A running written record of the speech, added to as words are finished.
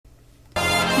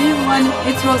Hey everyone,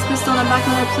 it's Rose Crystal and I'm back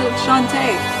on another episode of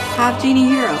Shantae, Half Genie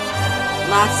Hero.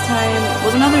 Last time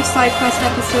was another side quest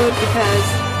episode because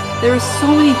there were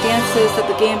so many dances that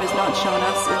the game has not shown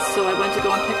us, and so I went to go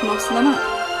and pick most of them up.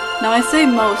 Now I say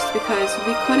most because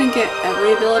we couldn't get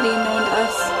every ability known to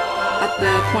us at the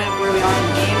point of where we are in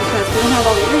the game because we don't have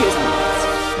all the areas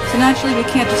unlocked. So naturally we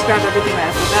can't just grab everything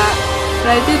right after that,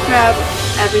 but I did grab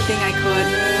everything I could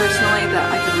personally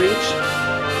that I could reach.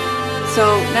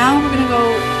 So now we're gonna go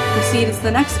proceed into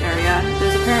the next area.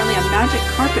 There's apparently a magic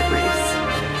carpet race.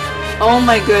 Oh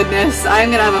my goodness,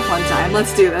 I'm gonna have a fun time.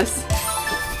 Let's do this.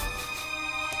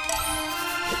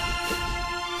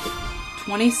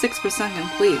 26%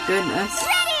 complete, goodness.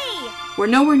 Ready! We're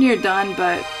nowhere near done,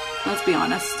 but let's be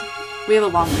honest, we have a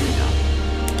long way to go.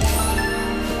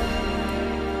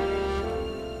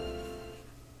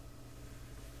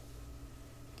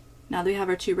 Now that we have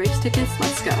our 2 race tickets,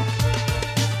 let's go.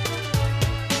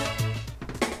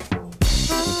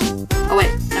 Oh wait,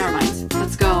 never mind.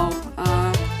 Let's go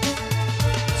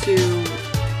to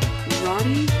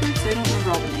Roddy first? I don't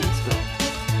remember all the names, but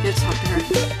we have to talk to her.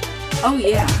 Oh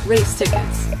yeah, race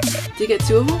tickets. Did you get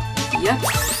 2 of them? Yep.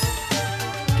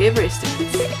 Gave race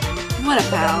tickets. What a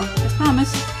pal. As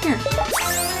promised. Here.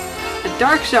 A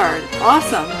dark shard.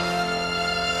 Awesome.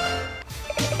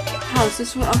 How is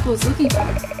this what Uncle is looking for?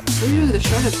 We're doing the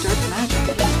shard of dark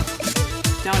magic.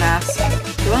 Don't ask.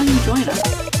 Go on and join us.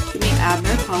 You mean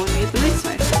Abner following me at the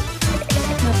raceway?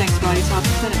 No thanks, Body Top.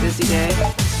 It's been a busy day.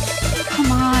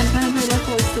 Come on, penetrate left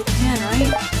while we still can,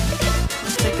 right?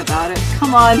 Let's think about it.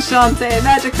 Come on, Shantae,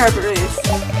 magic carpet race. I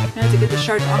have to get the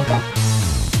shard to Uncle.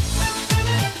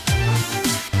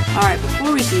 Alright,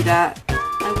 before we do that,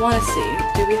 I want to see,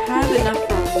 do we have enough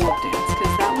for a warp dance?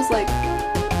 Because that was like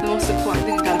the most important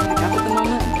thing I gotta pick up at the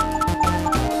moment.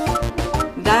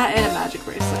 That and a magic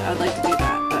bracelet. I'd like to do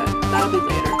that, but that'll be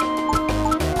later.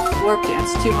 Warp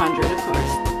dance, 200, of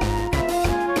course.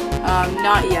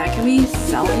 Not yet. Can we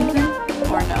sell anything?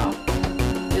 Or no?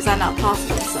 Is that not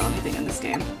possible to sell anything in this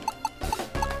game?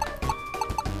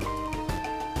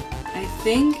 I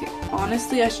think,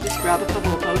 honestly, I should just grab a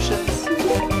couple of potions.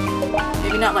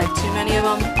 Maybe not like too many of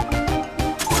them.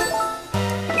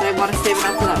 Because I want to save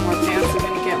enough for that warp dance so I'm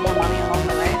going to get more money along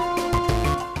the way.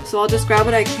 So I'll just grab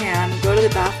what I can, go to the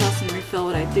bathhouse and refill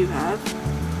what I do have.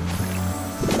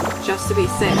 Just to be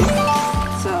safe.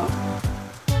 So,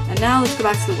 and now let's go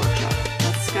back to the workshop.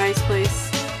 That's Sky's place.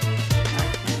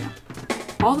 Alright, there we go.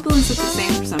 All the buildings look the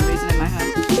same for some reason in my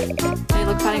head. Hey,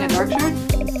 look, finding a dark shard?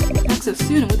 Not so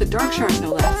soon, and with a dark shard,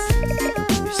 no less.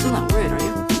 You're still not worried, are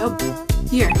you? Nope.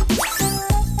 Here.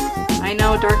 I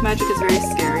know dark magic is very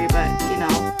scary, but, you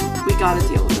know, we gotta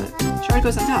deal with it. Shard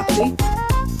goes on top, see?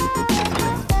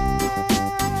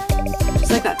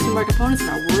 Just like that, 2 more components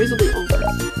and our worries will be over.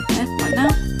 Eh, what now?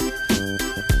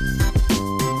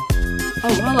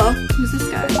 Oh, hello. Who's this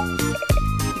guy? You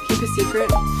keep a secret?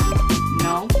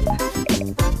 No.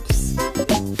 Just...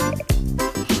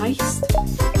 heist?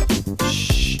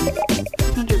 Shh.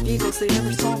 Under vehicles, they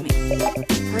never saw me.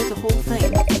 Heard the whole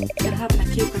thing. It happened at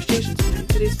Cape Crustaceans when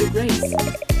today's big race.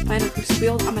 Find out who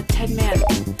squealed? I'm a 10 man.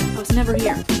 I was never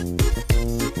here.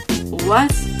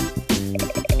 What?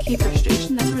 Cape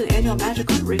Crustacean? That's where the annual magic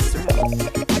carpet races are held.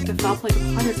 Like the foul play of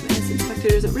hundreds of innocent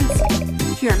spectators at risk.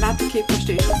 Here, map of Cape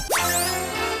Crustacean.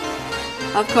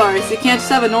 Of course, you can't just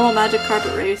have a normal magic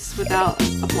carpet race without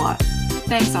a plot.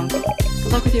 Thanks, Uncle.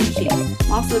 Good luck with your machine.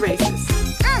 Lots of the races.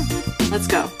 Let's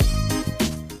go.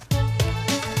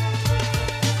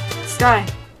 Sky.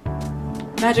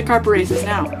 Magic carpet races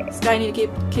now. Sky, need to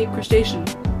Cape Crustacean.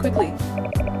 Quickly.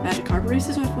 Magic carpet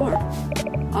races? What for?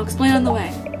 I'll explain on the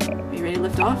way. Are you ready to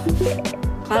lift off?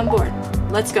 Climb aboard.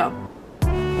 Let's go.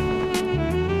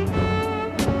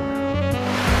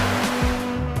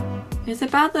 Is it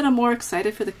bad that I'm more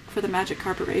excited for the magic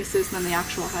carpet races than the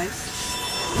actual heist?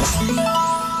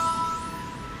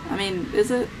 I mean, is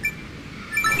it?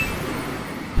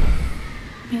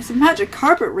 I mean, it's a magic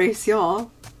carpet race, y'all.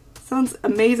 Sounds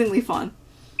amazingly fun.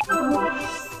 Someone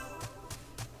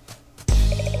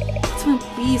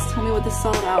please tell me what this is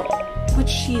all about. What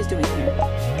she's doing here.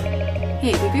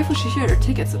 Hey, we're grateful she shared her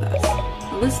tickets with us.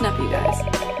 Now listen up, you guys.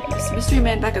 This mystery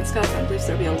man back in Scotland believes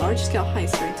there will be a large-scale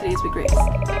heist during today's big race.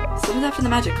 Someone's after the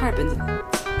magic carpet, and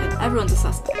everyone's a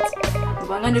suspect. We're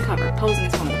going undercover, posing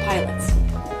as one of the pilots.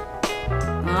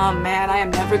 Oh man, I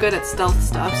am never good at stealth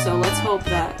stuff, so let's hope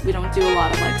that we don't do a lot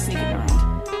of like sneaking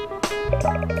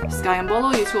around. Sky and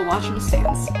Bolo, you two will watch from the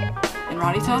stands. And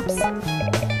Ronnie Tops, I'm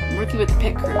working with the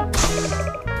pit crew.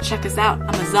 Check us out,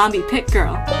 I'm a zombie pit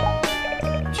girl.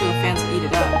 I'm sure the fans will eat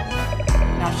it up.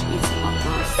 Now she eats them up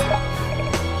first.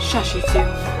 Shush, you two.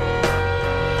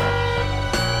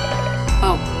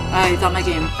 I thought my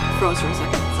game froze for a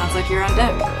second. Sounds like you're on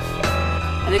deck.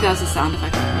 I think that was the sound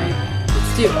effect, right?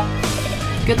 Let's do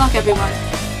it. Good luck, everyone.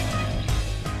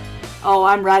 Oh,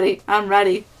 I'm ready. I'm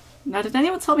ready. Now, did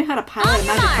anyone tell me how to pilot a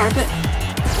magic carpet?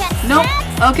 Nope.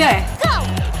 Okay. Go.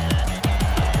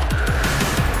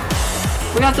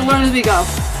 We have to learn as we go.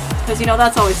 Because, you know,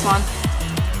 that's always fun.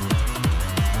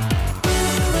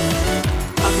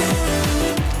 Okay.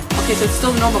 Okay, so it's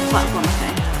still the normal platform, I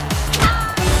think.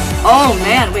 Oh,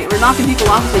 man. Wait, we're knocking people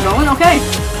off as we're going? Okay.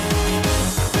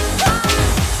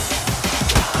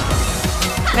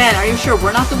 Man, are you sure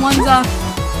we're not the ones,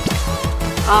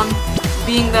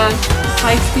 being the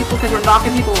heist people because we're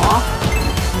knocking people off?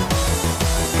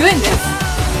 Goodness!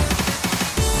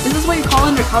 Is this what you call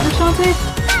undercover, Shantae?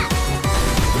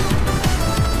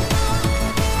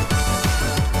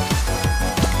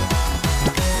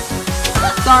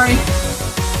 Sorry.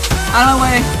 Out of my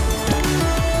way.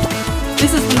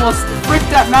 This is the most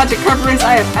fricked out magic carpet race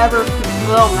I have ever...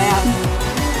 Oh, man.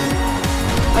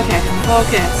 Okay,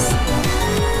 focus.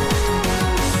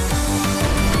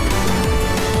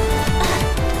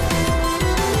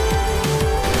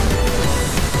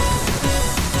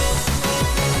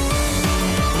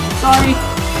 Sorry.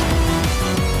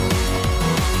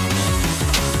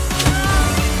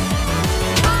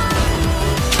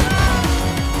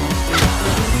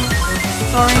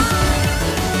 Sorry.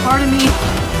 Pardon me.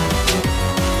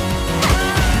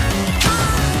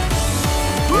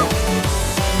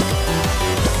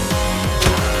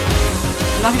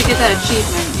 I'm not gonna get that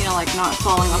achievement, you know, like not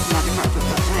falling off the magic carpet,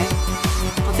 but hey,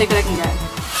 I'll take what I can get.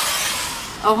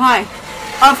 Oh, hi.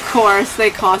 Of course,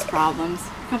 they cause problems.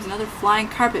 Here comes another flying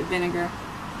carpet vinegar.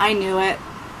 I knew it.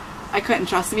 I couldn't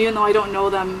trust them, even though I don't know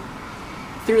them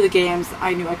through the games.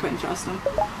 I knew I couldn't trust them.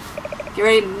 Get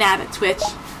ready to nab it, Twitch.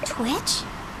 Twitch?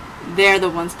 They're the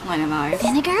ones planning the heist.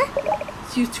 Vinegar?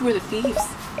 So you two are the thieves.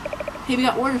 Hey, we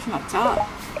got orders from up top.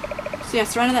 So yeah,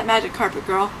 surrender that magic carpet,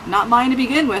 girl. Not mine to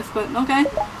begin with, but okay.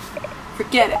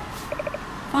 Forget it.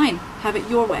 Fine, have it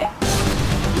your way.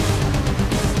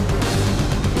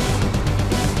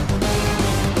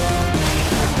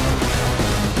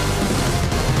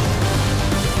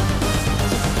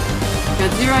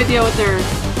 Got zero idea what their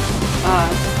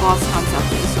boss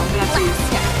concept is, so I'm gonna have to use...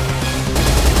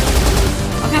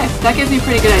 Okay, that gives me a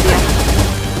pretty good idea.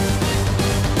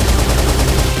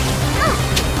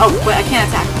 Oh, wait, I can't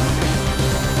attack them.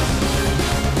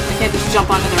 I can't just jump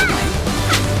onto their plane.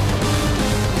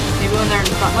 Maybe when they're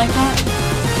in front like that?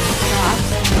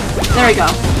 Perhaps. There we go.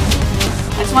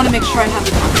 I just want to make sure I have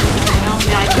the confidence, you know?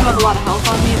 Yeah, I do have a lot of health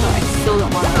on me, but I still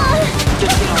don't want to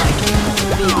just, you know, like,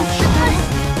 be unsure.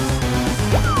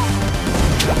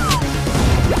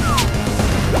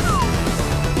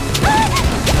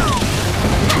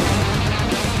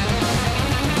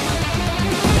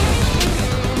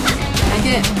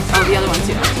 Oh, the other one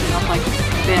too. You know, like,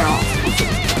 they're all.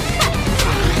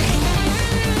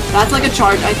 That's like a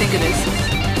charge, I think it is.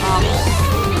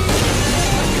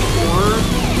 Or...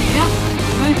 yeah,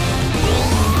 okay.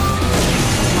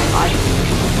 Oh my god.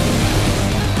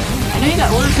 I know you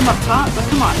got orders from up top, but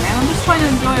come on, man. I'm just trying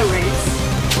to enjoy a race.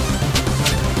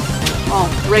 Well,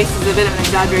 race is a bit of an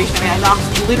exaggeration. I mean, I knocked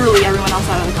literally everyone else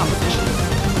out of the competition.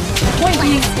 The point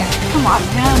being, come on,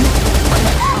 man.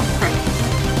 Oh, frick.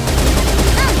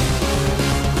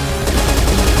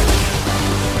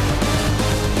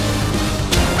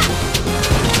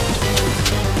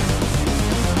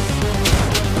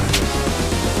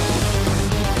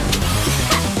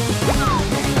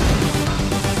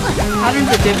 Patterns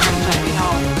are different, but you know,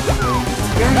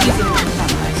 it's very easy to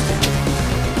memorize too.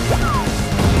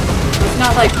 It's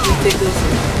not like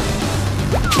ridiculously hard.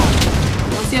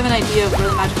 Once you have an idea of where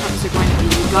the magic carpets are going to be,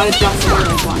 you gotta jump to where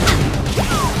they want to be.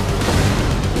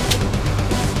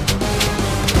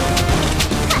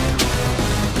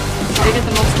 Try to get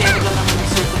the most damage on them when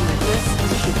they're circling like this.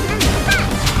 It should be good.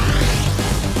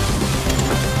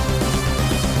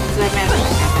 So that man will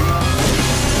snap anyway.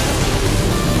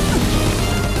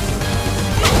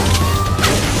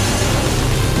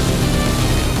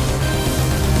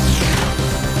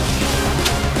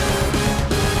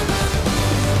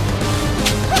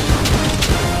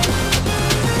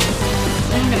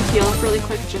 Heal up really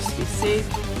quick just to be safe.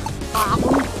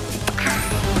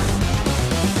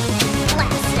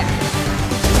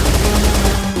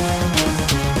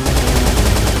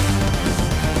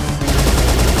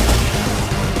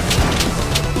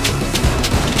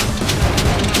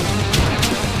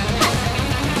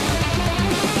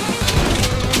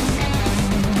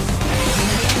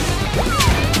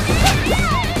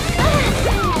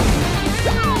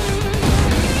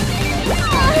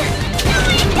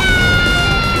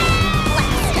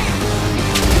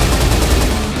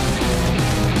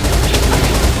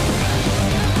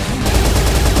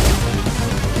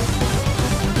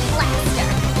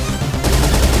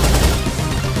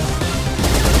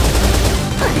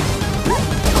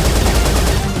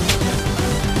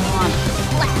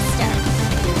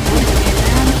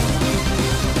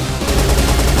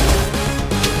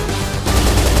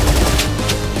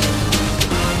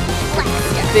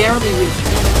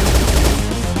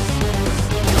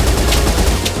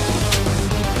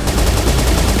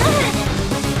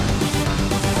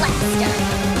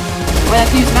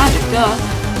 Duh. I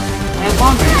have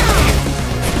long range.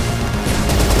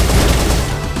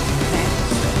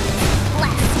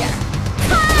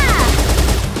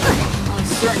 Only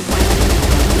certain points.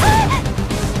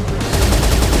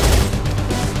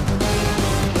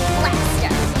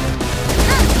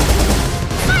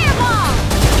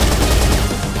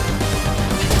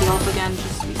 Heal up again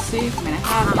just to be safe. I mean, I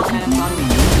have healing items on me.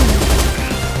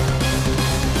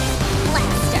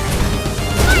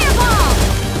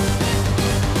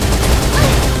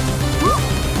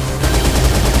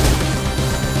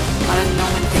 Gotta know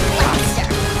when to take shots.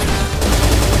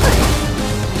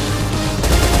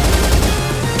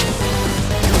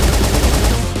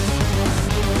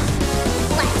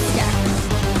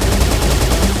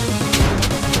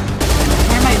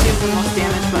 Hair might do the most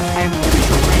damage, but I have pretty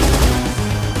short range.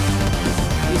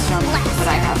 Based on what I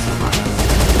have so far.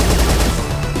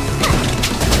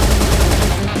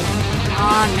 Come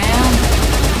on, man.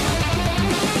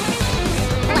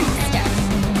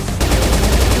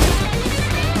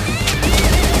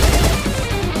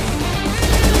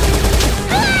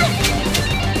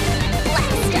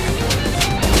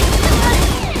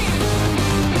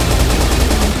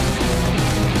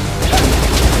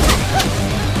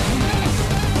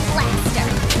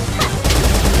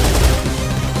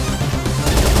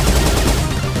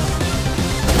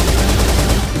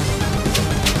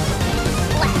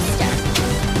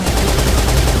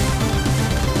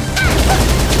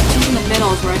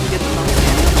 Where I can get the most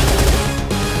damage.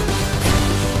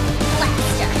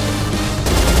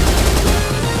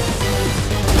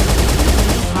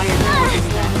 Higher than what is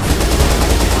that?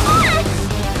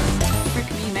 Frick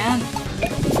me, man.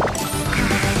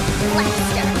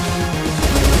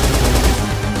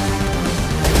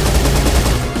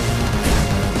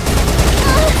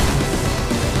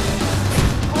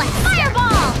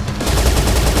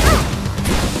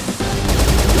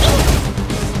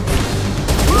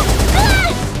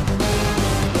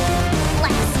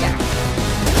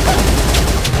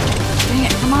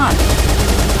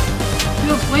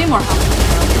 Way more health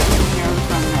than you're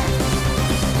from there.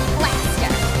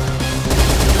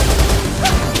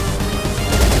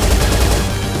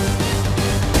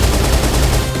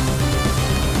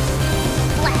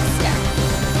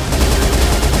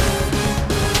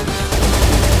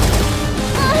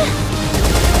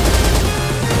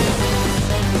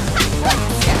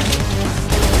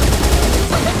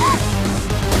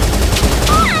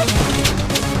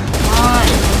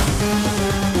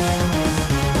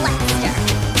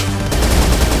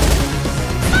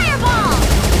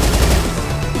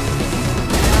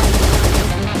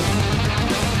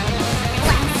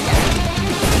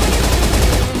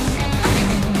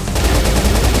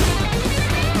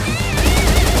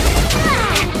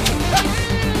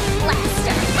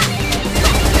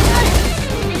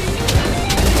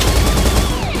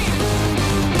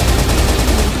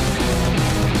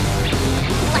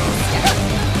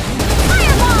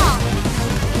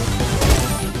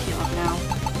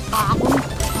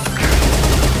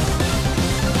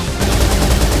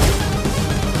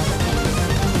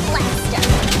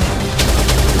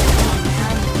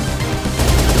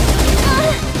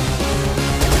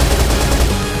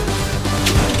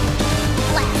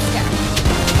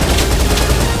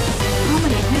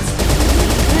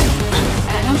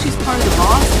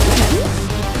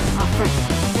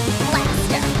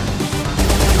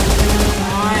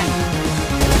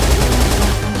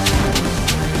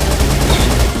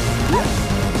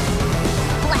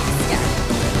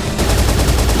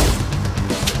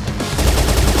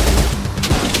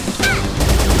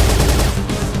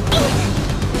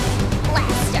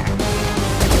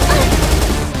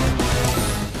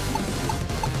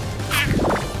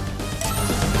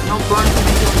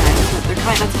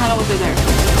 That's kind of what they're there for.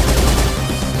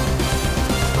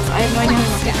 I have no idea how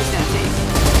much it's gonna take.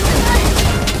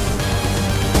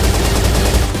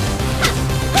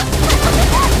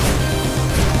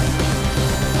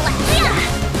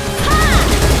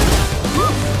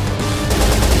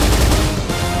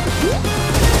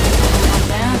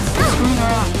 Man, stop screwing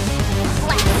around.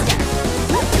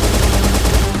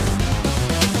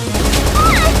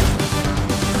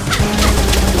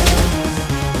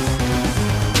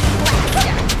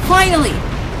 Finally!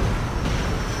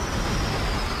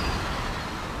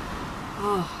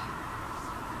 Oh.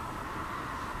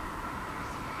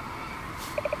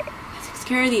 That takes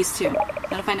care of these two.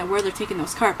 Gotta find out where they're taking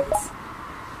those carpets.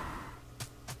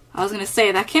 I was gonna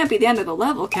say, that can't be the end of the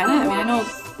level, can it? I mean, I know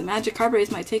the magic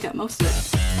carpets might take up most of it.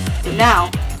 But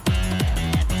now...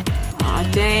 Aw,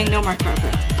 dang, no more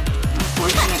carpet.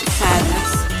 Unfortunate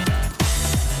sadness.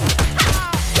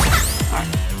 Alright,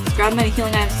 let's grab as many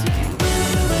healing items as we can.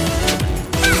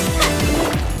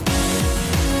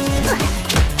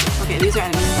 these are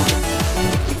enemies.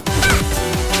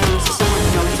 There's somewhere to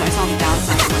go inside. I saw on the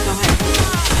downside. Go ahead.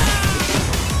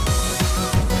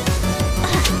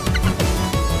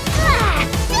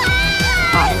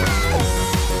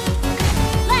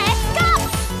 Let's go.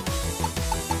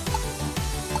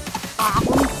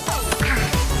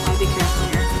 I'll be careful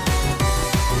here.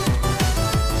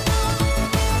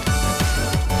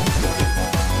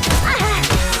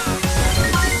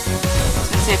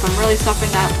 If I'm really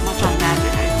suffering that much on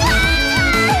magic, I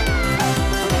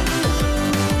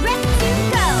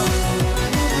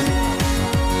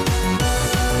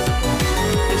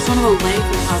just don't have a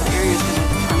length of how the area is going to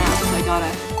turn out, so I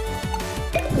gotta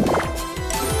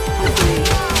hopefully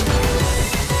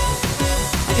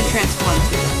I can transform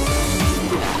too.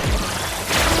 Do that.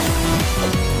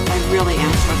 I really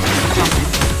am struggling with jumping.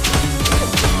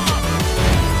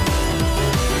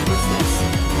 What's this?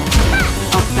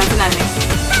 Oh, that's an enemy.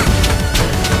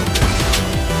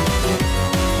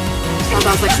 I thought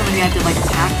that was like somebody had to like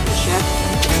attack the ship.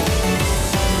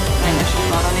 My initial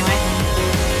thought anyway.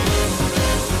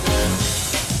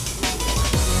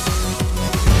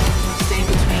 Stay in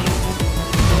between.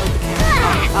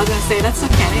 Oh, I was gonna say that's a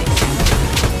cannon.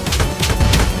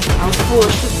 I was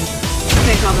foolish to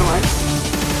think otherwise.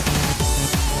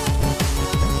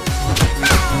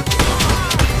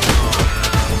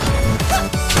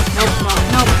 Nope.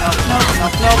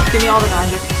 Give me all the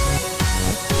magic.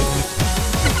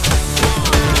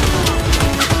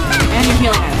 And your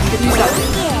healing items. Could use that too.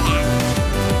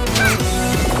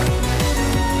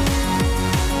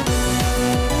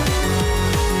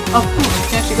 Oh, cool. You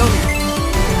can actually go here.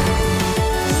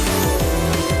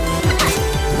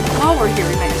 While we're here,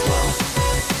 we may as well.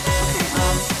 Okay,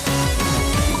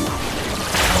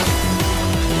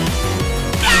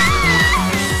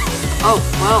 oh,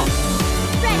 well.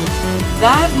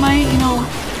 That might, you know,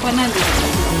 when I do it.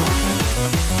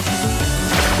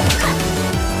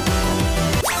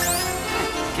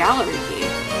 Gallery key.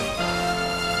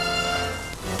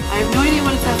 I have no idea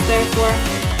what it's up there for,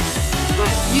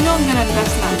 but you know I'm gonna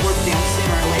invest in that work dance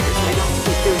sooner or later, so I don't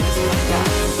keep doing this like that.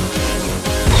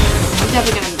 I'm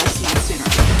definitely gonna invest in that sooner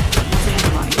or later. Once I have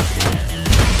the money.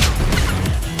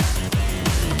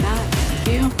 That,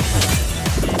 thank you.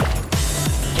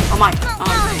 Oh my. Oh,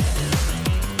 okay.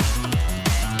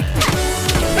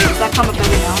 Does that come up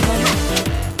every now and then?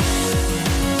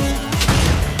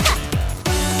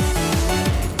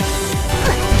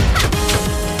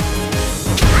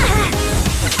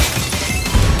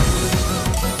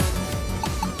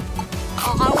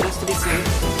 Just to be safe.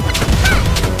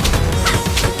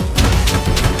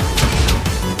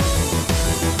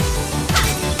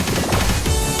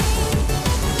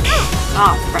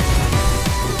 Oh, frick.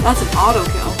 That's an auto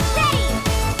kill.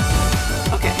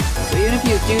 Okay, so even if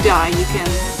you do die, you can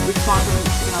respawn from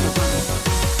another room.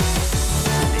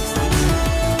 That makes sense.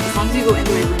 As long as you go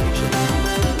into a room, you should be fine.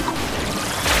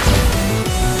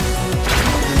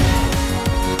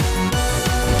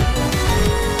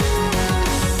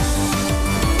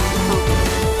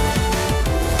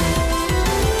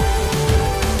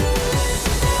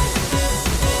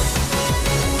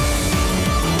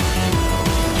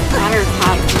 Matter of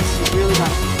patterns is really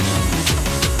bad.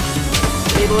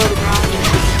 Stay below the ground.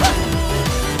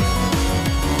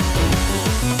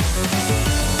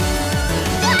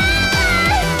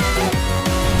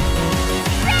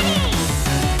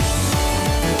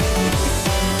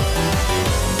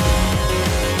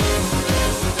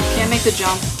 Make the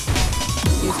jump.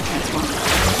 Use the transform.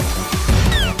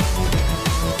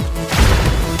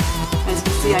 As you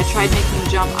can see, I tried making the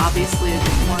jump. Obviously, it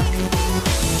didn't work.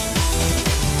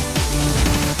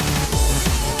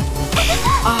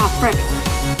 Ah, frick.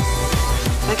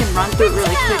 If I can run through it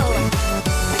really quickly,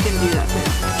 I can do that too.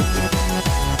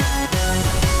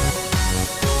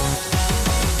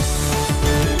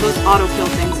 Those auto-kill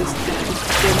things is gonna just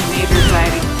give me major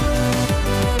anxiety.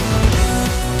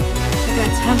 I'm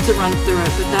gonna attempt to run through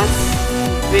it, but that's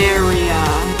very,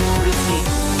 risky.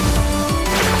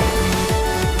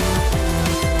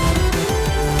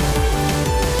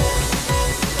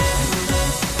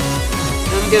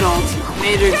 Doesn't get old.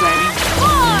 Major anxiety.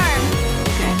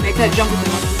 Okay, make that jump with the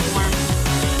motion form.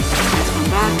 Let's come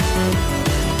back.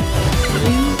 Can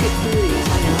you get through these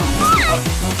on your own?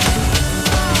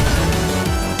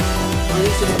 Or at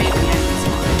least just make the enemy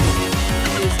smaller.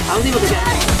 I was able to get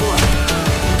it before.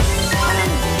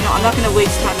 You know, I'm not gonna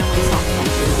waste time and waste all time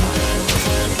through that.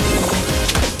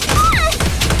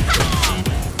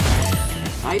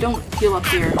 If I don't heal up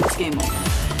here, it's game over.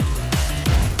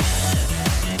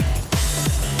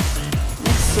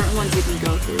 There's certain ones you can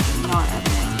go through, but not everyone.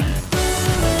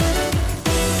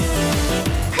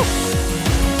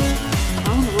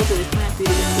 How in the world do they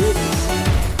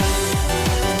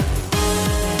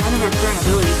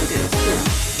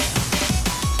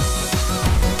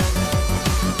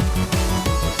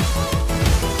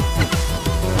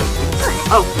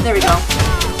Oh, there we go.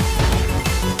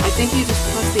 I think you just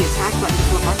press the attack button to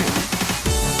flip under them.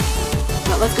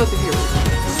 But let's go through here really quick.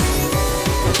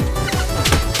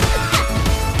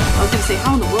 I was gonna say,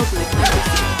 how in the world do they connect this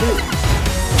to the food?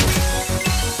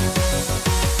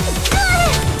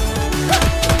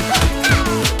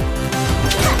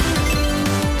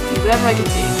 Whatever I can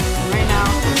take. And right now...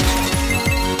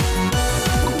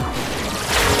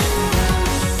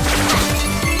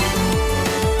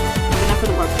 enough of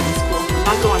the work for this school. I'm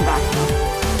not going back though.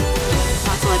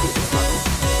 Not till I do this level.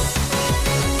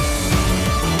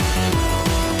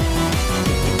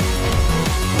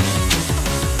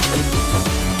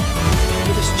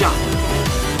 You just jump, okay?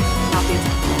 Not the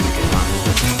attack. Okay, fine.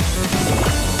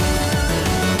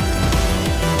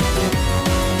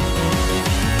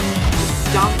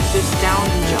 Jump, just down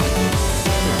and jump.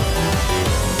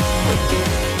 Okay.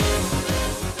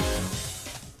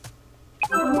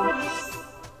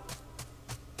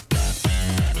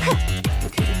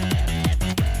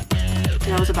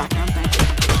 That was a background thing.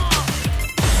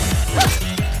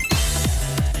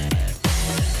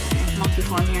 Okay, monkey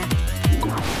form here.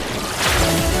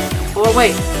 Oh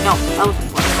wait, no, elephant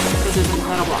form. Because there's a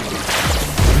metal block here.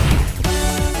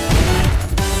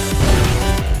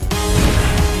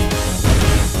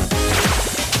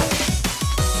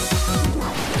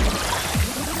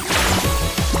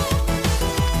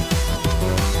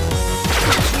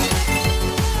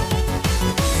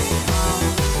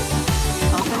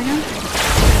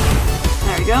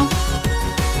 Go.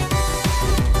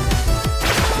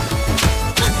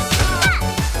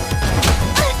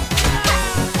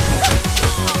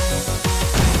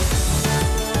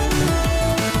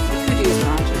 Pretty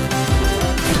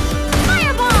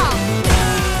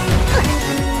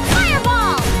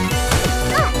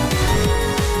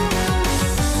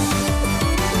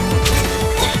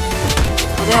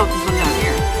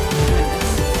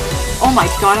Oh my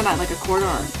god, I'm at like a quarter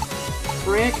arc.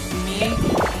 Frick me.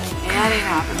 That ain't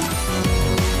happening.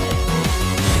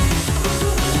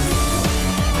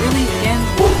 Really? Again?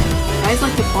 Guys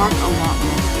like to bark a lot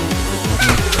more.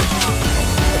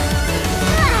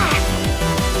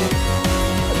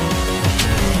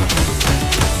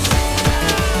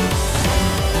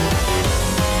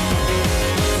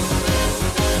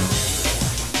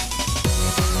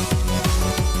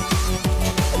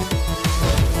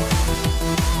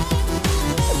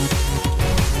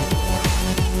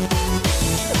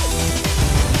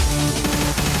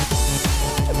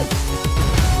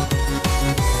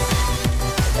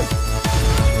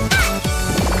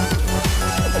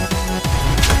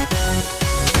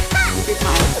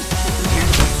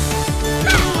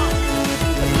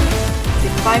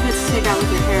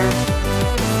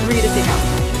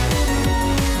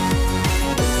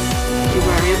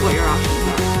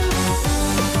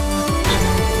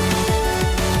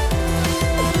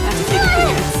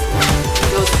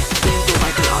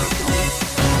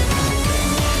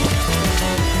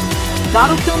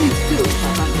 That'll kill me too.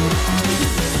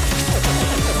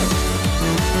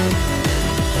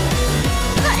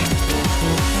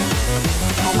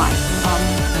 Oh my.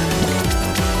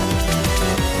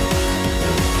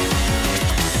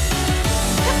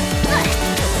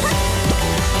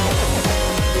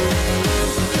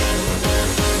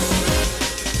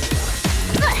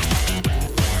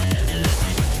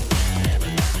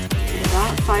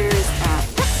 That fires at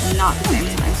not the same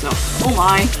time, so oh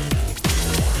my.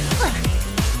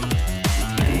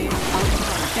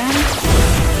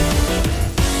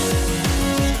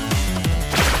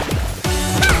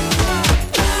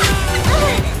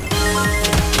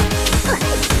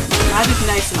 Magic's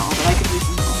nice and all, but I could use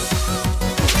some help.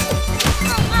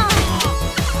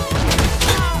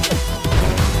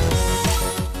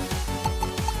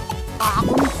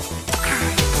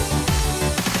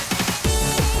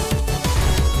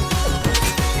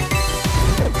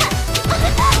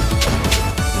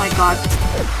 Oh my god.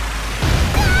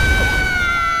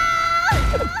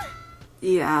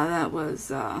 Yeah, that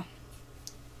was,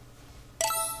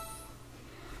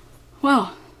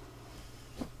 well,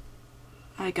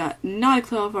 I got not a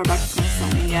clue how far back it's going to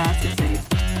send me. Yeah, it's going to say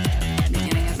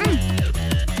beginning, isn't it?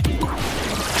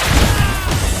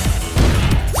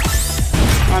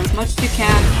 Grab as much as you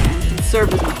can and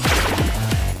conserve as much as you can.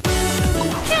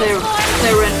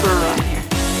 They were in for a run here.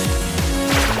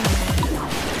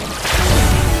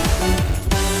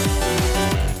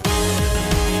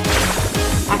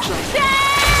 Actually,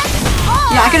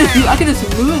 yeah, I can just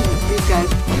move these guys.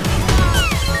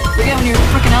 Forget when you're a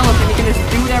freaking elephant, you can just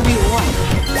do whatever you want.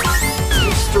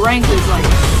 Your strength is like,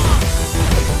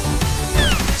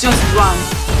 just run.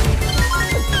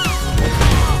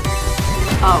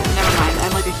 Oh, never mind.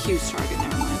 I'm like a huge target.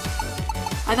 Never mind.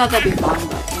 I thought that'd be fun,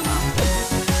 but you know.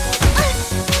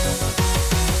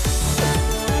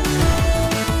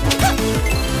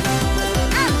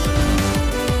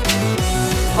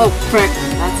 Oh, frick.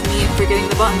 That's me forgetting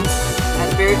the buttons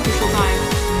at a very crucial time.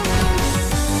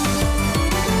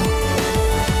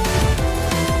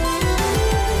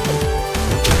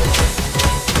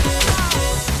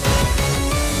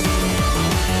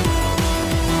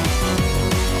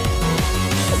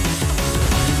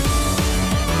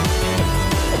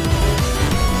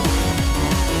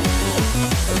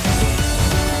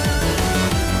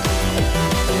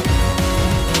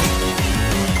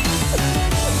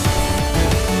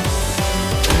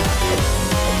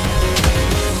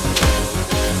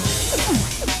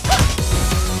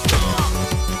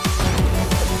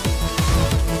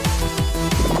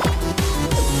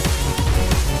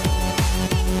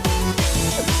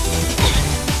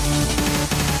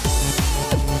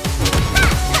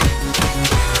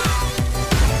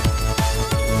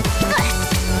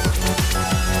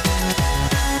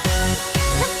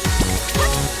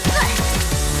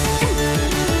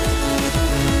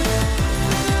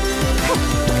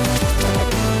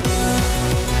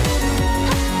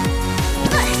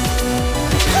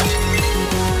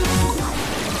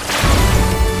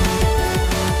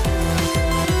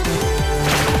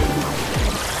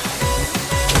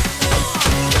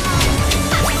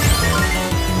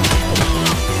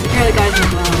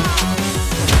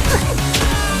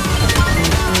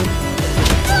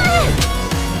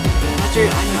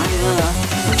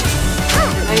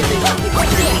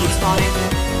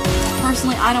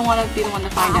 Personally, I don't want to be the one to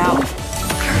find out.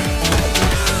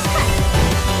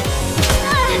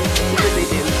 Because they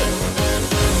do.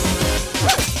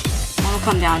 One will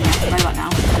come down here, right about now.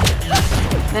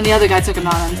 Then the other guy took him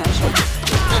out unintentionally.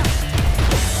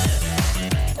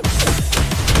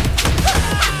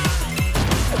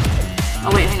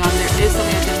 Oh wait, hang on, there is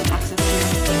something I can access here.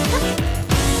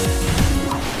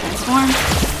 Transform.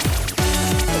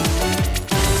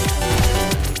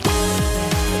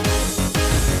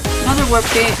 Another warp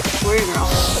gate. Where are you, girl?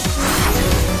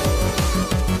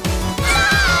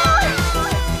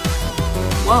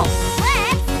 Whoa.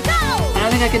 Let's go! I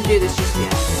don't think I can do this just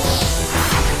yet.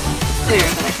 It's clear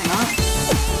that I cannot.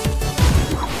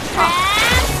 Oh.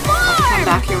 I'll come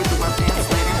back here with the warp dance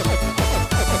later.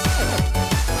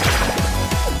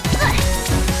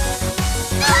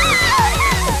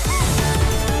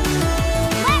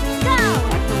 Let's go!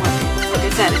 Back to the warp dance. Like I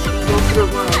said, if you can go through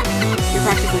the room, you're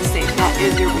practically safe. That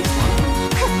is your respawn.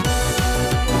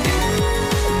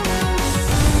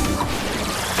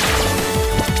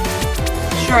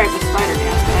 Sure, I have the spider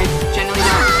dance, but I generally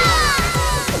don't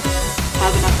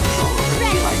have enough control over it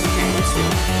to be like, okay, let's do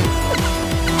it.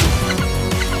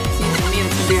 Seems to me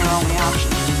this would be our only option.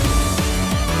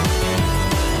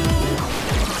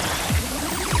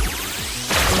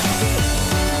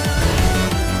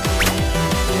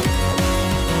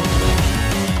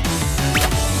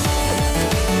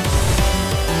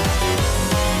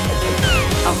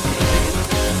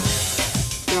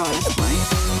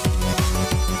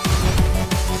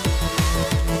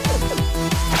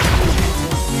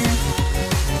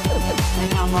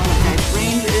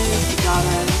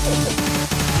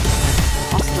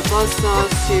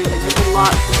 Buzzsaws too, there's a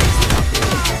lot of things up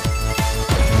here.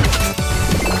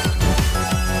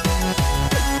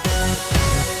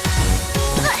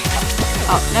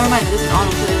 Oh, never mind, it doesn't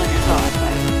auto-play like I thought,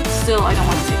 but still, I don't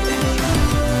want to take damage.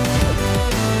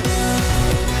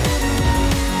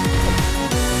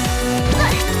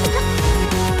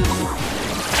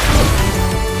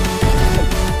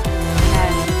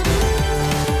 And,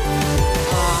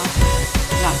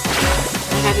 no. I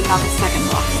think I did not the second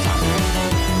box down there.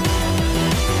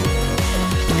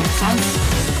 Sense.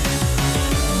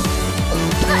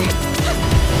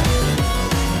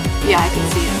 Yeah, I can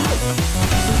see it now.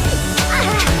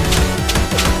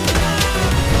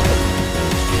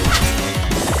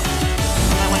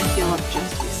 I want to heal up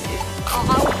just to be safe.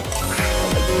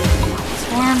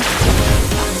 Transform.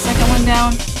 Got the second one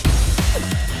down.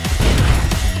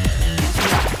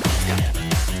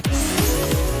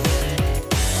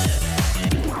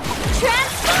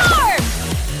 Transform!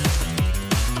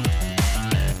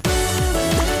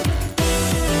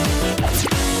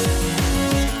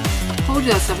 Told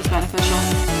you that stuff is beneficial.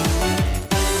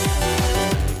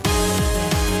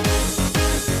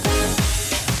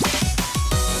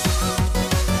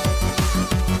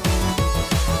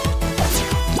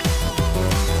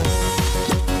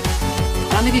 I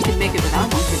don't think you can make it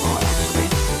without monkey bullet, actually.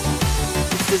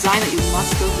 It's designed that you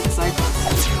must go through the side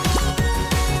quests.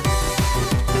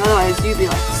 But otherwise, you'd be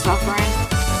like suffering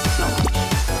so much.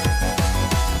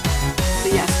 So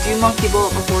yes, do monkey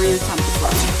bullet before you attempt to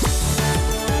left.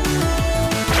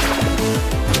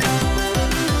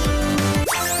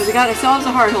 Because we got ourselves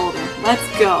a heart holder. Let's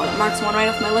go. That marks one right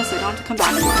off my list, so I don't have to come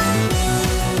back to it.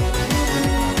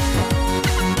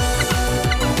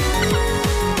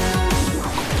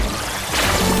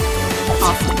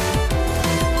 Awesome.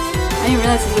 I didn't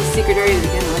realize this was a secret area to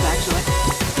begin with, actually.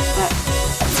 But,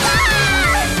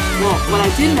 well, what I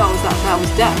did know was that that was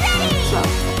death, so.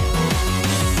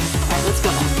 Alright, let's go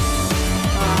then.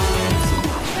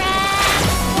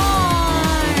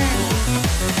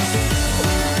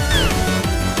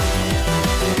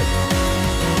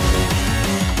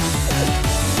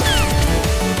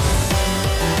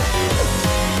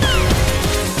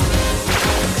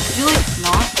 Could you, like,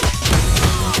 not?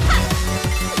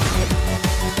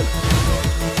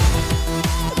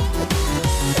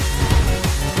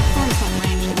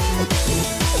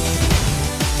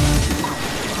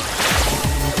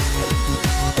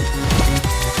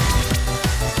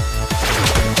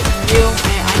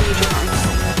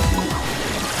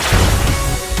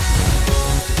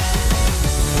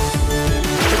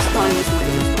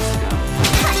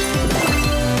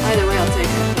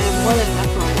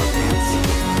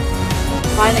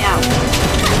 Finally out.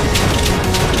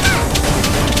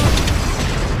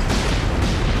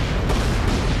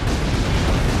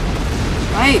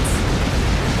 Right.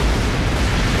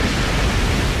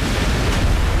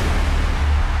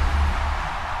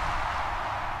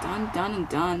 Done and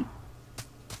done.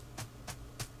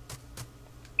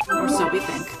 Or so we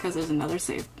think, because there's another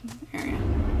save area.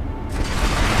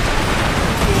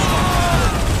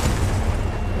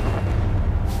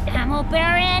 Ammo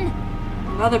Baron!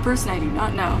 Another person I do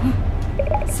not know.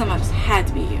 Somehow just had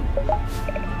to be you.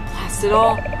 Blast it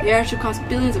all. The airship cost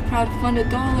billions of crowd-funded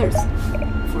dollars.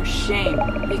 For shame.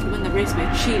 You can win the race by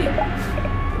cheating.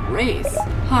 The race?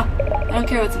 Huh. I don't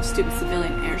care about some stupid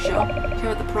civilian air show. I don't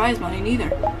care about the prize money neither.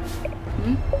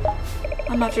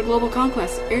 I'm after global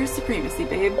conquest. Air supremacy,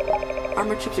 babe.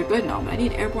 Armored troops are good and all, but I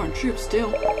need airborne troops too.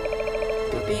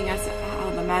 But being as how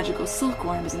the magical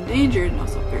silkworm is endangered and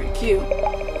also very cute,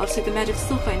 I'll just take the magic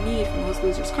silk I need from those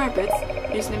losers' carpets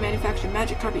and use them to manufacture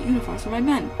magic carpet uniforms for my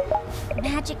men.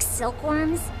 Magic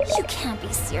silkworms? You can't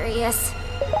be serious.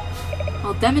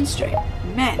 I'll demonstrate.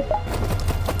 Men.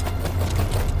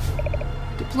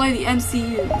 Deploy the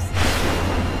MCUs.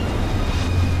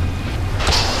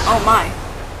 Oh my.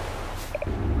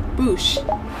 Boosh.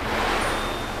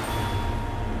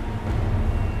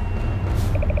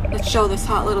 Let's show this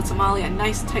hot little tamale a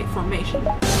nice tight formation.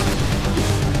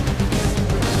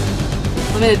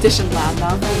 Limited edition lab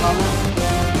now. I love it.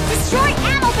 Destroy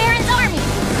Ammo Baron's army!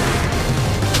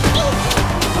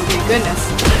 Okay, goodness.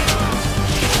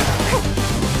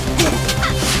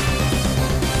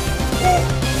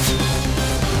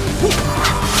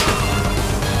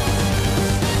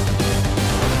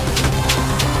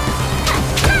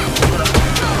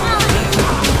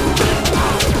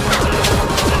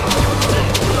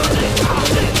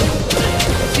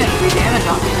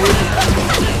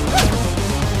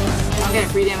 I'm getting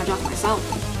free damage off myself.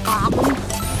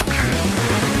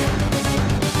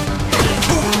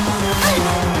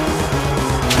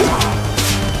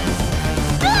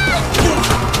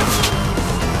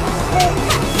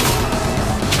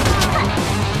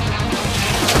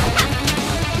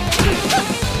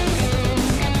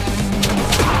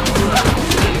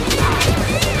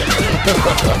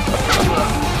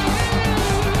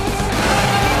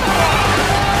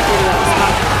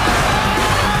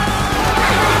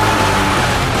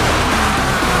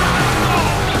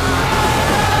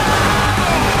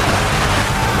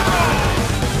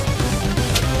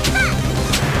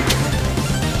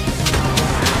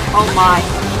 Oh my.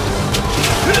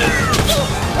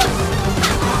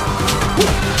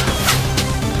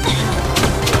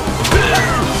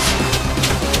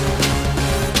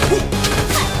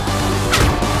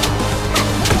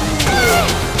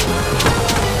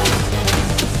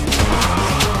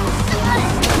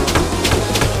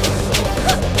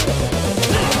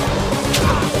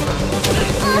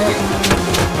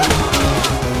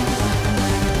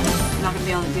 I'm not gonna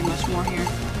be able to do much more here.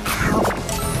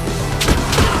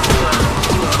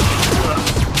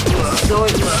 So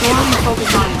it's solely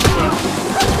focused on healing.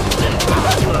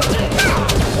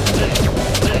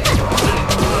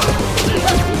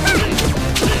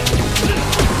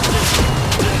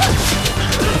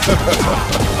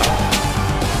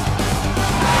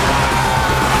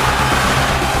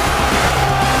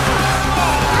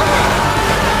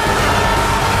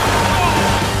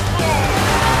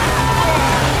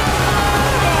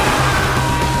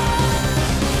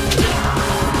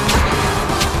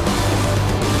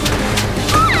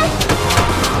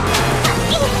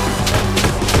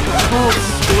 Oh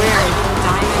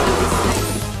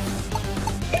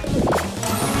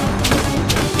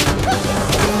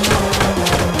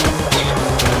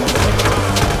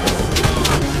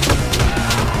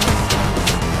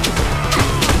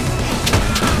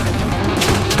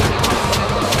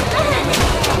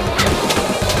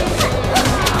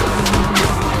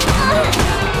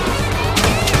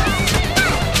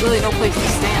have no place to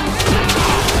stand.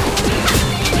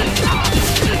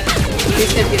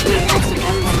 These guys get rid of most of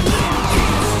everyone who stands.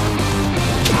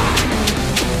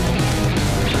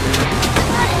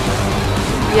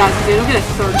 Yeah, because they don't get a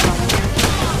third one.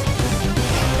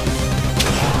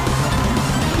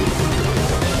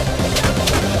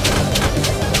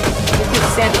 You can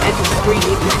stand at the edge of the screen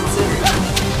even considered.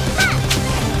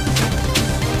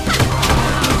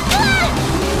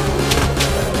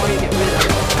 Or you get rid of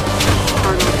it.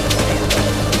 Harder to stand.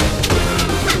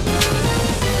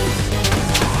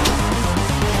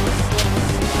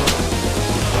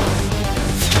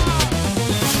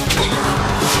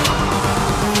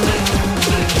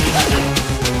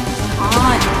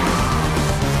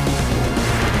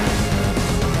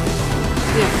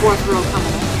 Fourth row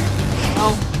coming in here.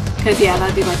 Oh, because yeah,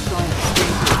 that'd be like filling the screen.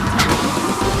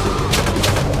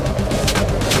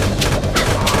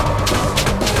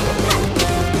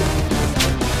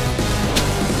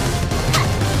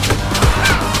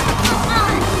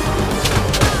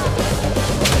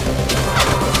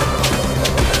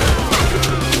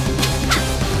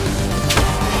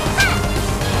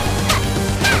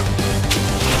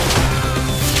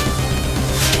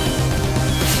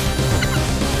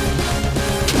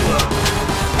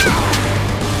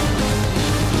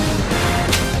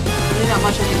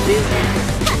 Much I can do here.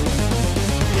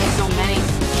 There's so many.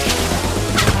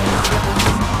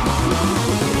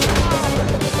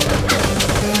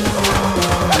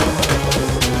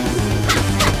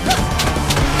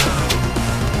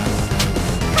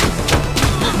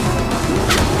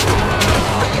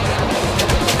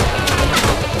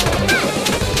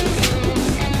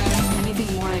 Anything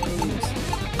more I can use?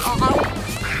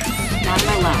 Not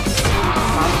my last.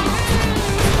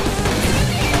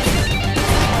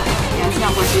 It's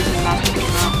not worth using the magic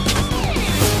right now.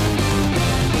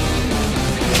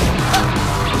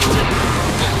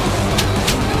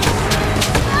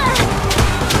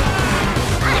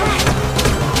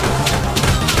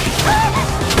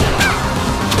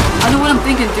 I know what I'm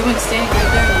thinking, doing standing right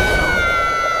there in the middle.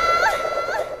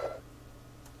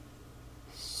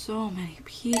 So many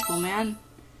people, man.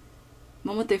 The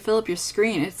moment they fill up your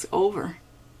screen, it's over.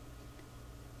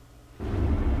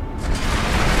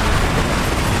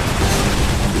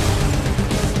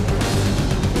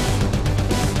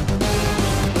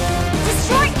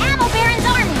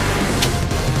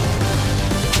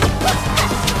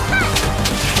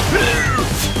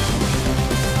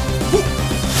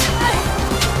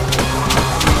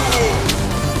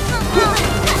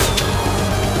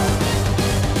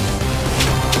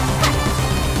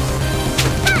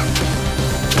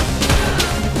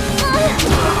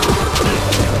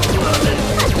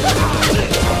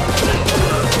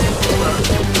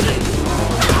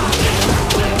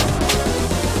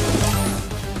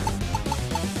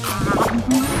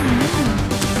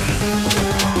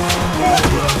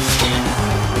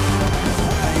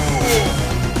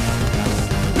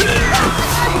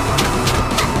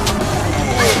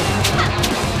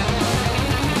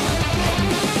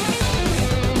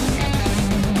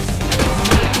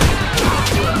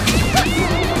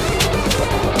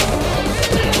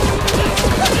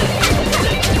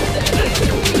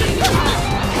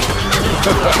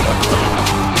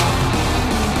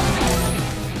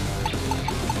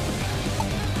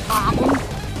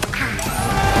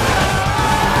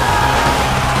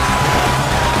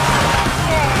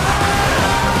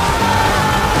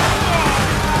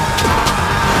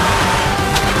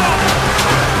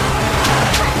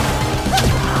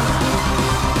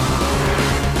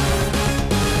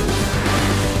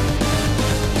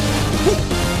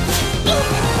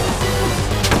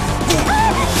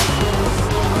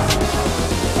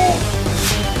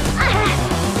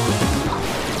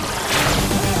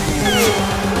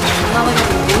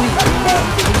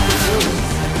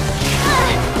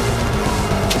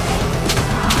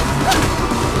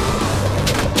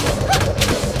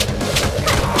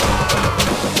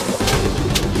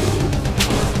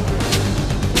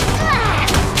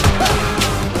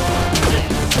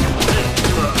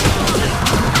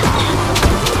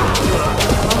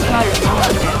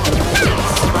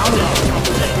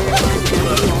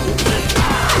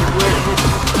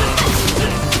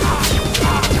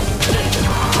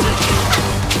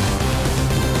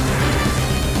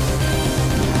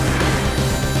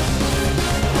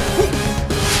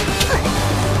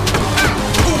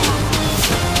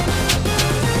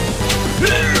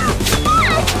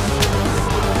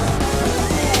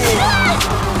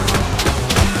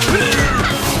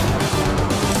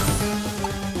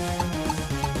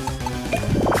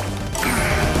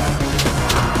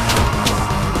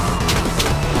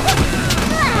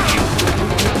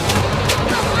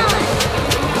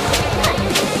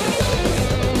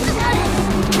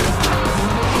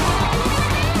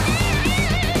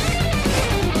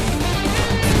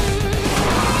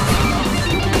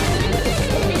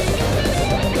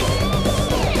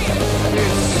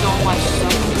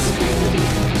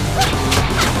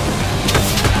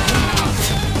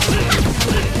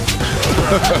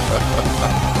 Well,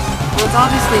 it's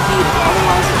obviously beat,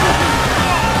 otherwise it wouldn't make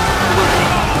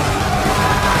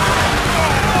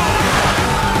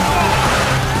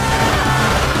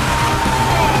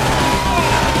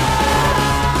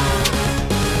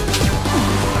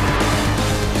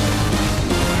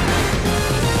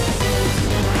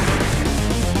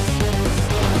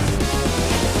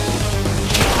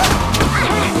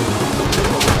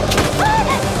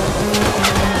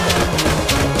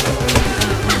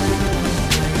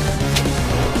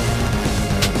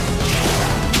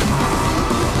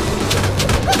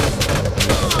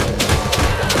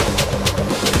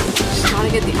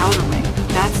get the outer ring.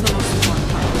 That's the most important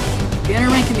part. The inner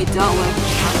ring can be dealt with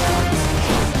afterwards.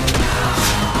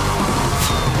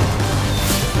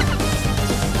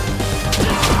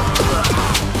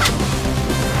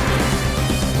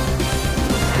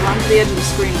 Run to the edge of the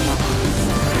screen enough.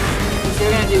 Because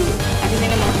they're going to do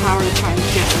everything in their power to try and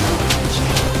get them over the edge.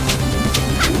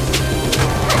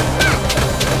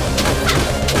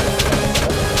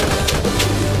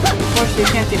 Unfortunately,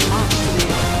 you can't do much to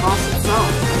the boss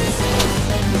itself.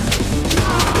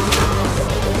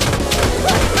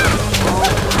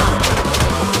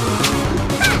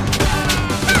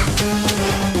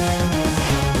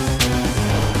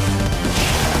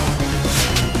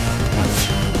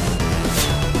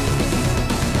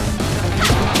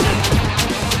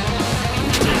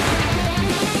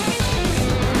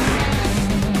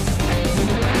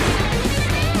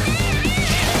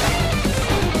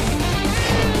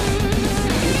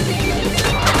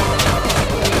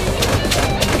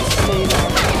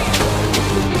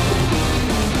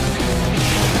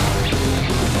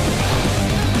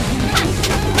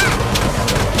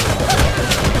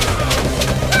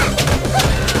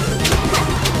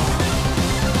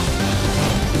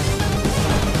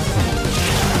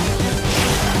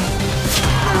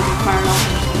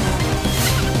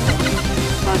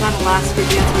 Last group,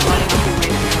 you have to be running up your way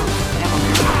down.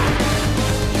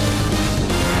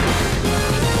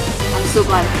 I'm so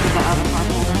glad I put that other part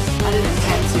holder. I didn't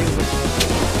intend to, but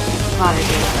glad I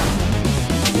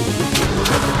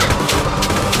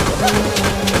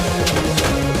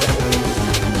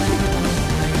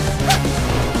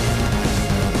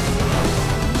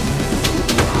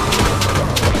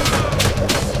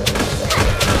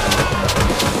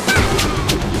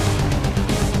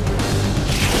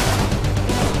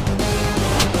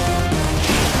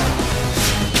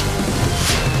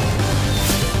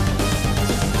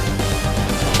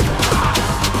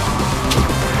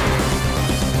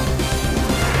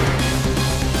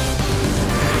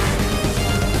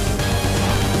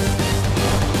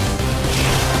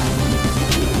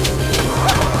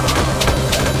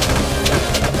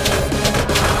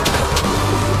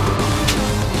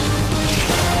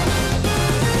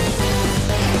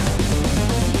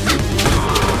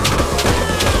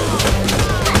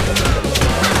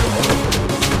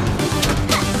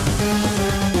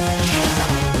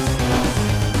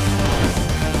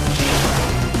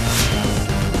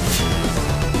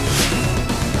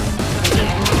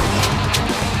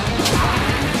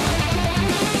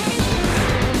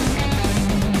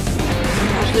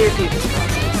repeat this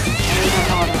process. I really have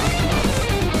no other option.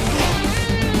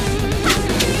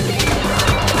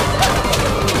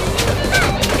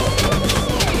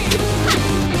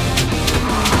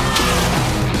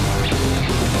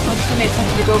 Once you made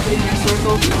something to go for the inner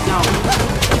circle, no.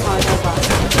 That's how I did last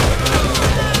time.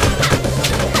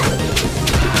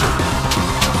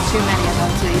 Too many of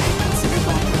them to even consider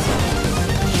going for some.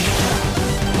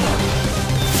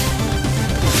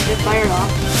 Get fired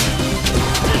off.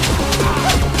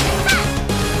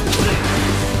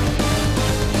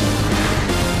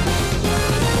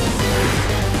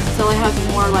 So I have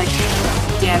more like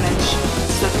damage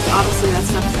stuff. Obviously that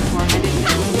stuff is important. I didn't know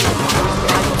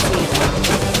I can see that.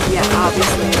 Yeah,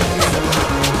 obviously.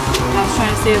 I was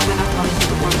trying to save enough money for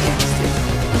the board games too.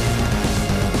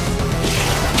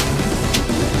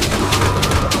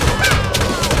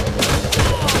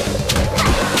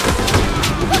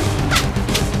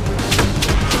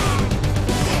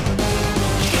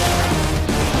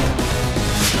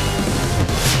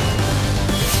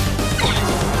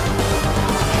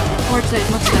 Unfortunately, as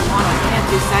much as I want, I can't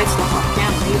do side stuff off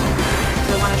camera either.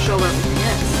 So I want to show where everything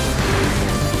is.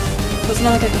 So it's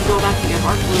not like I can go back and get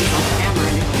art fluids off camera or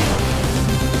anything.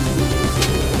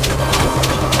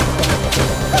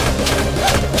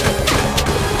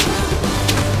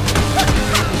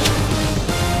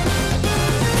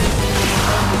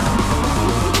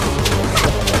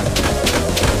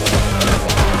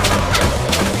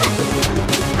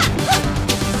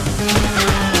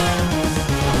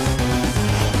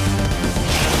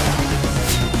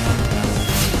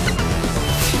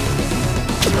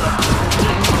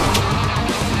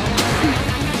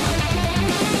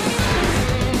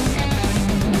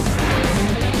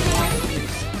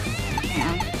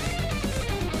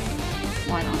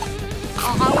 I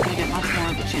get much more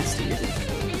of a chance to use it.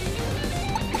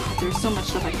 God, there's so much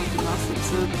stuff I collected last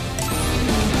episode.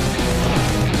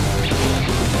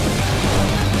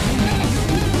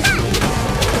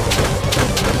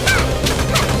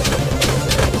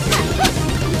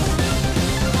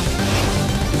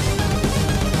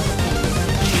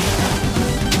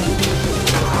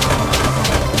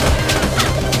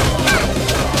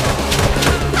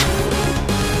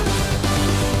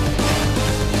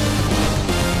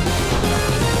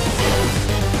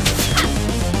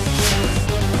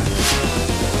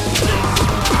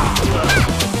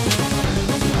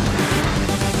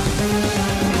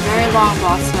 Long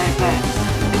boss fight, but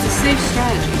it's a safe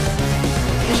strategy.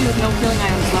 Especially with no healing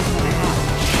items left that I have.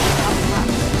 Nothing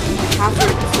left. I have to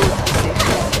resort to the safe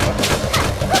strategy.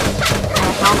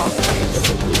 How long it takes.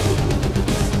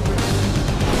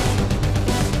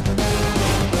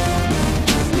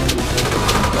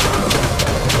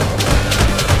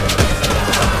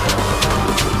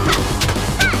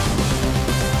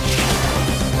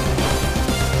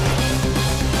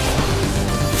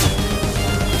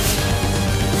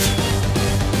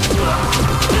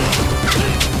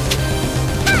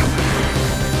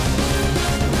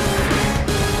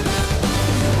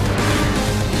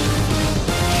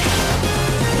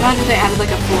 Imagine they added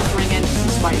like a fourth ring in just to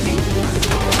spite me.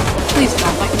 Please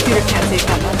don't, my computer can't take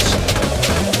that much.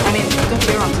 I mean, don't get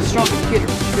me wrong, it's a strong computer.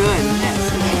 Goodness,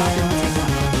 it's not going to take that.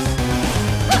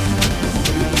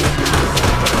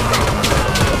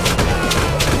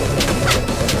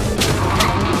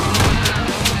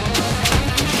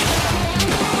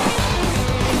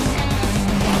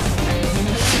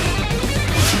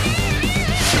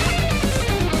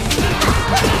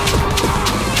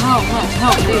 How much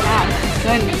help do you have?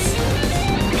 Goodness.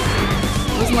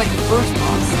 It wasn't like the first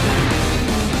boss.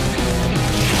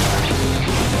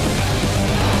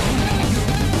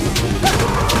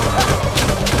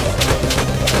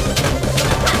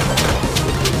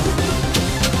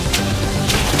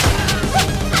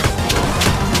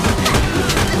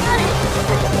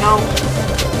 No.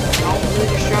 Don't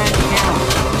lose your strategy now.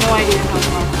 No idea how to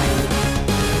fight.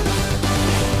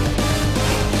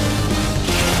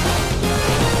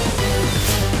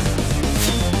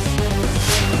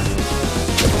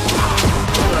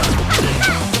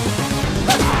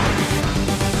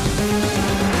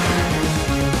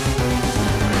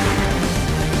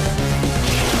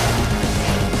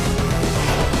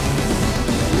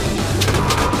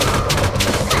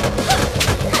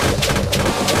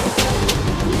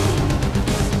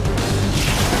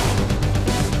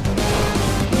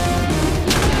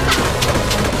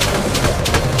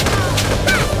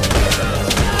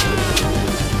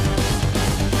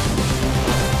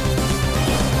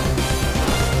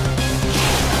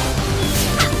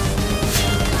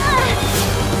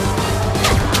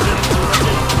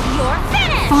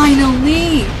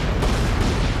 Finally!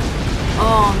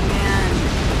 Oh man.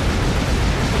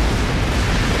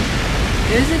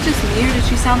 Is it just me or did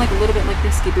she sound like a little bit like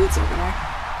Risky Boots over there?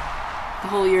 The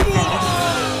whole year finished.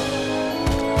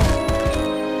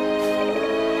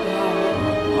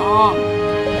 Oh.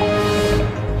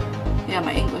 Yeah,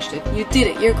 my English did. You did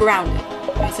it, you're grounded.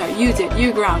 I'm sorry, you did,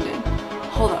 you're grounded.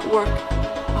 All that work.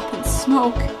 Up in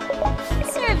smoke.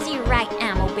 Serves you right,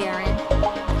 Ammo Baron.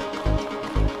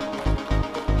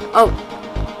 Oh,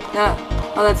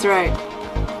 oh, that's right.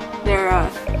 They're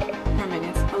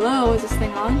minions. Hello, is this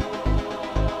thing on?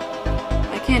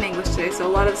 I can't English today, so a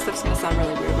lot of this stuff's gonna sound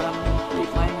really weird, but I'm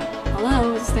replaying it.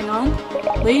 Hello, is this thing on?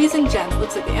 Ladies and gents,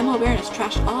 looks like the Ammo Baron has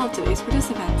trashed all of today's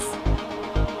participants.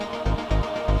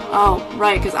 Oh,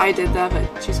 right, because I did that,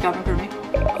 but she's covering for me.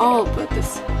 Oh, but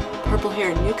this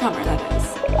purple-haired newcomer, that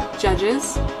is.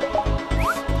 Judges?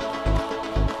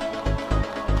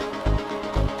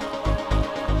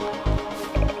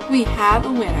 We have a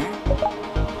winner.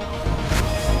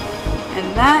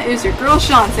 And that is your girl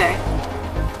Shantae.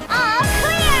 All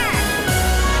clear!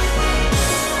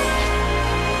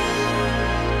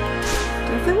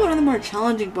 Definitely one of the more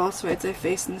challenging boss fights I've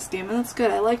faced in this game, and that's good.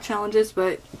 I like challenges,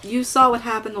 but you saw what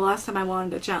happened the last time I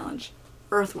wanted a challenge.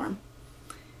 Earthworm.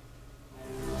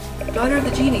 Daughter of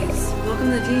the Genies. Welcome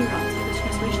to the Genie realm. Take this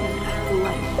transformation and enter the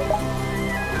light.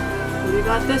 What do we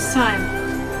got this time?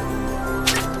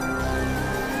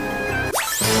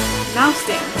 Mouse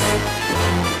dance.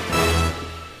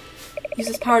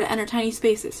 Uses power to enter tiny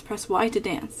spaces. Press Y to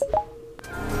dance. Where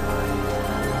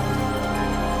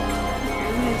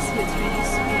do I see a tiny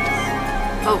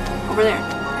space? Oh, over there.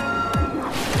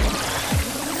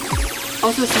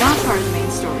 Also, it's not part of the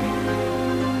main story.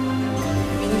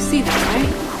 I mean, you see that,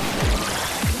 right?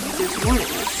 There's more to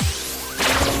this.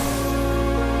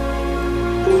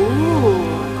 Ooh.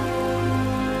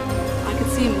 I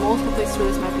see multiple places where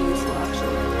this might be useful,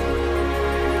 actually.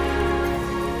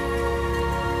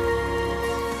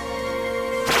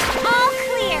 All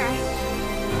clear.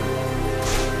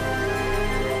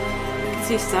 I can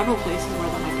see several places where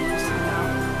that might be useful now.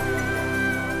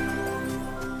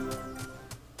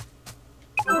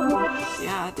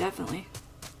 Yeah, definitely.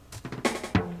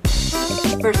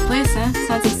 First place, huh?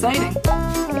 Sounds exciting.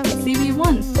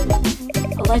 CV1.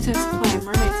 I'd like to supply a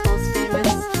mermaid's most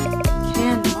famous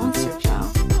canned monster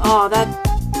chow. Oh, that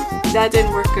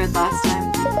didn't work good last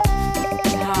time.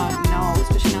 Oh no,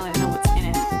 especially now that I know what's in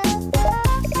it.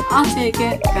 I'll take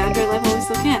it. Gotta enjoy life while we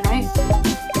still can, right?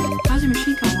 How's your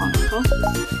machine coming along, Uncle?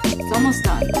 It's almost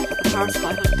done. Got the power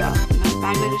supply hooked up. When that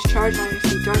magnet is charged, now you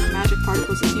see dark magic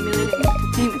particles accumulating in the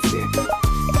containment sphere.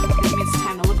 Which means it's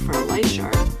time to look for a light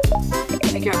shard.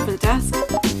 Think you're up for the task?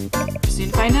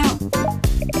 Soon to find out.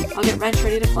 I'll get wrench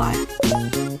ready to fly.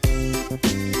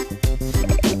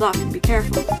 Good luck and be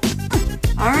careful.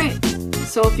 Alright,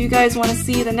 so if you guys want to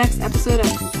see the next episode of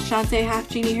Shantae Half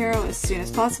Genie Hero as soon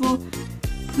as possible,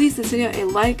 please consider a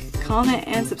like, comment,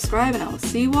 and subscribe, and I will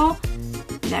see you all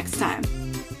next time.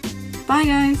 Bye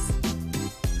guys!